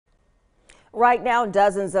Right now,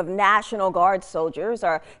 dozens of National Guard soldiers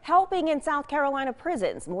are helping in South Carolina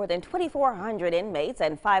prisons. More than 2,400 inmates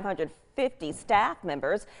and 550 staff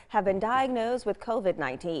members have been diagnosed with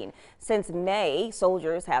COVID-19. Since May,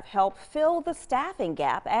 soldiers have helped fill the staffing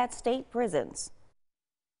gap at state prisons.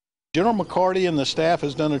 General McCarty and the staff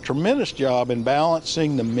has done a tremendous job in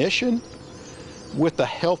balancing the mission with the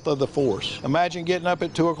health of the force. Imagine getting up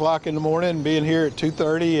at 2 o'clock in the morning and being here at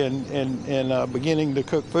 2:30 and beginning to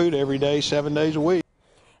cook food every day, 7 days a week.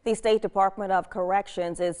 The State Department of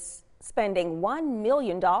Corrections is spending $1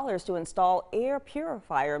 million to install air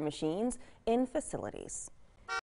purifier machines in facilities.